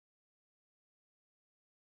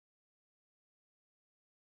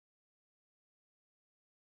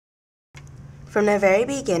From the very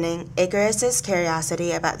beginning, Icarus's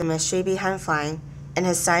curiosity about the mystery behind flying and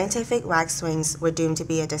his scientific wax wings were doomed to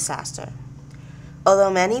be a disaster.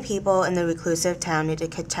 Although many people in the reclusive town knew the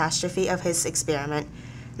catastrophe of his experiment,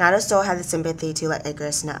 not a soul had the sympathy to let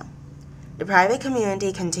Icarus know. The private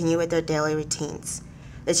community continued with their daily routines,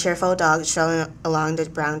 the cheerful dog strolling along the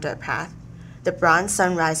brown dirt path, the bronze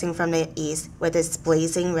sun rising from the east with its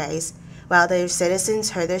blazing rays, while the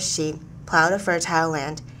citizens herd their sheep, plowed a fertile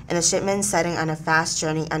land, and the shipment setting on a fast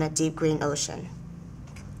journey on a deep green ocean.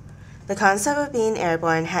 The concept of being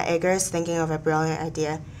airborne had Icarus thinking of a brilliant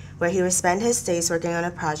idea, where he would spend his days working on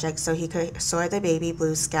a project so he could soar the baby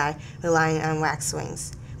blue sky relying on wax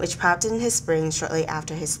wings, which popped in his brain shortly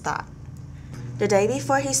after his thought. The day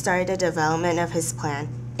before he started the development of his plan,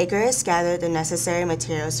 Icarus gathered the necessary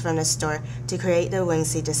materials from the store to create the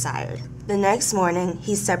wings he desired. The next morning,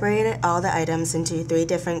 he separated all the items into 3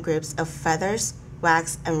 different groups of feathers,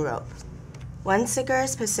 wax, and rope. Once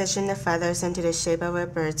Icarus positioned the feathers into the shape of a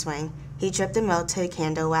bird's wing, he dripped the melted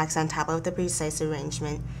candle wax on top of the precise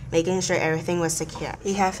arrangement, making sure everything was secure.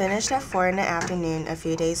 He had finished at 4 in the afternoon a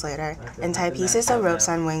few days later and tied pieces of ropes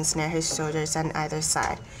on wings near his shoulders on either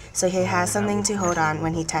side, so he had something to hold on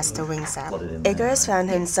when he tested the wings out. Icarus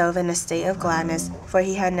found himself in a state of gladness, for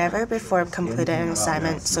he had never before completed an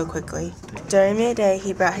assignment so quickly. During midday,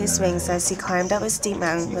 he brought his wings as he climbed up a steep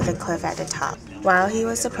mountain with a cliff at the top. While he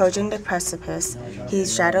was approaching the precipice, he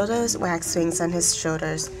straddled those wax wings on his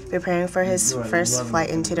shoulders, preparing for his first flight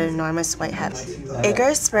into the enormous white heaven.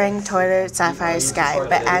 Icarus sprang toward the sapphire sky,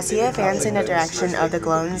 but as he advanced in the direction of the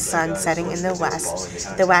glowing sun setting in the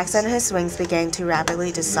west, the wax on his wings began to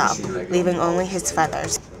rapidly dissolve, leaving only his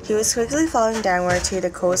feathers. He was quickly falling downward to the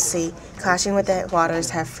cold sea, clashing with the waters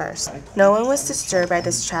head first. No one was disturbed by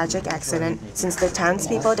this tragic accident, since the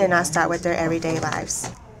townspeople did not start with their everyday lives.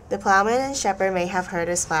 The plowman and shepherd may have heard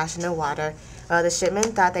a splash in the water, while the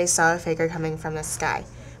shipmen thought they saw a figure coming from the sky,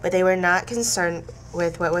 but they were not concerned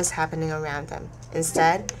with what was happening around them.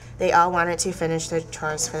 Instead, they all wanted to finish their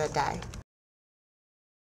chores for the day.